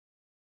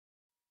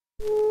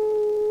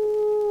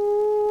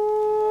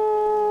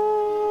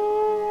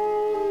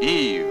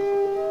Eve,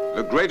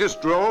 the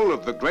greatest role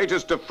of the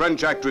greatest of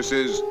French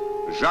actresses,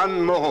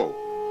 Jeanne Moreau.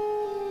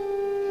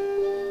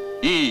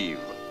 Eve,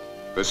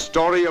 the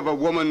story of a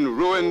woman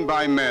ruined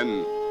by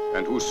men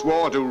and who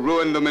swore to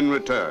ruin them in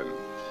return.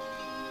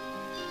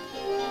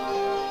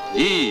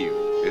 Eve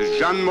is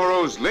Jeanne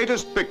Moreau's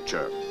latest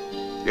picture.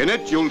 In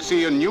it, you'll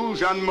see a new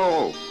Jeanne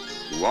Moreau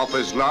who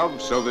offers love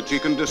so that she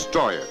can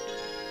destroy it.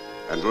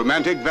 And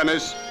romantic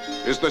Venice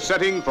is the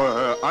setting for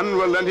her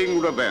unrelenting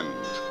revenge.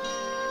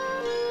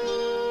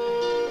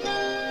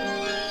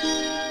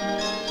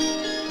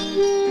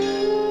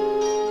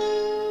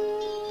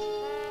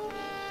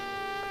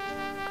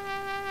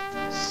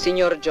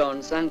 Signor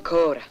Jones,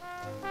 ancora.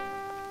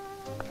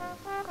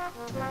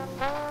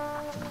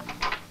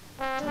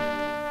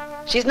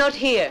 She's not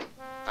here.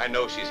 I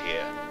know she's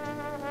here.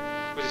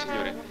 Scusi,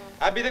 signore.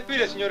 Abita qui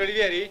la signora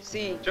Olivieri?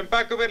 Sì. C'è un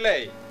pacco per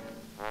lei.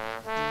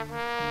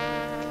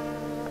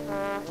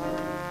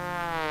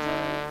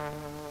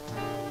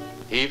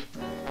 Eve?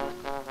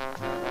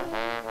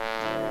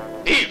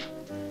 Eve!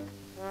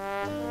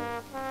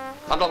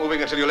 I'm not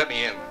moving until you let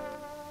me in.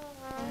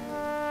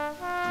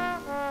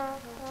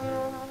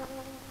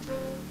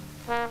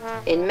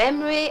 In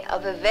memory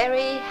of a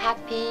very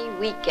happy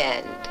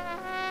weekend,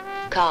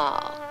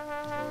 Carl.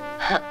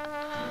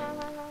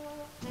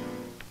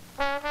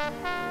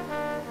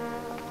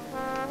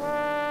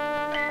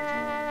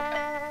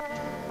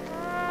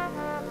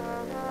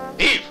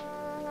 Eve!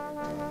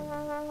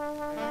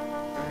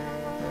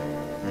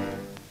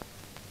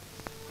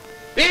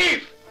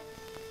 Eve!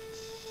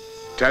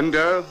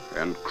 Tender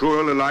and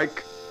cruel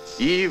alike,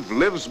 Eve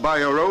lives by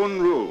her own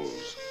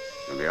rules,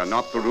 and they are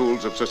not the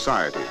rules of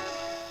society.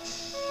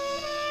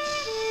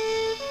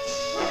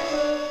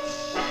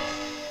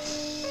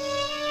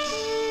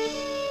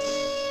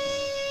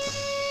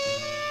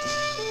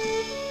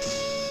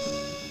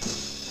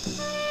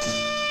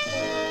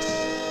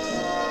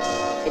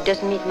 It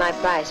doesn't meet my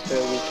price for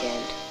a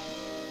weekend.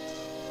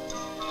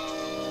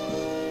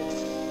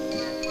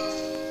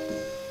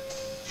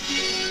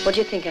 What do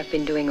you think I've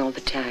been doing all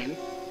the time?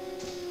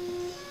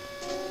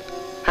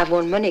 I've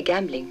won money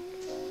gambling.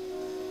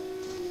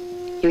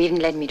 You even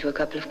led me to a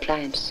couple of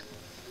clients.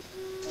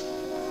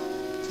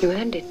 You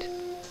earned it.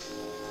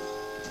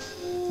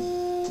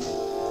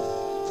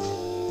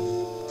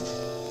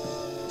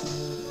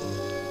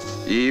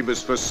 Eve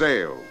is for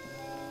sale,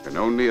 and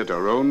only at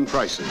her own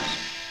prices.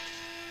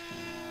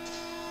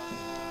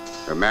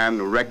 A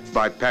man wrecked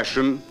by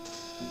passion.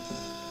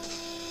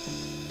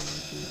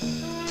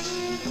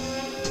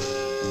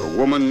 A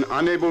woman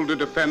unable to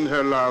defend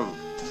her love.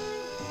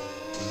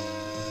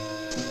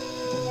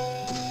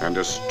 And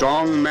a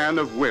strong man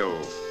of will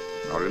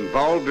are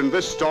involved in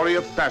this story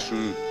of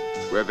passion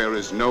where there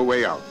is no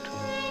way out.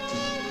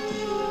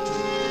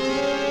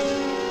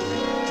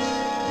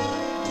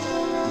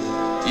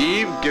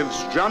 Eve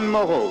gives Jeanne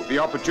Moreau the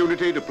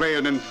opportunity to play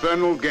an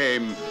infernal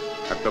game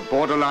at the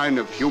borderline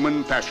of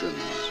human passion.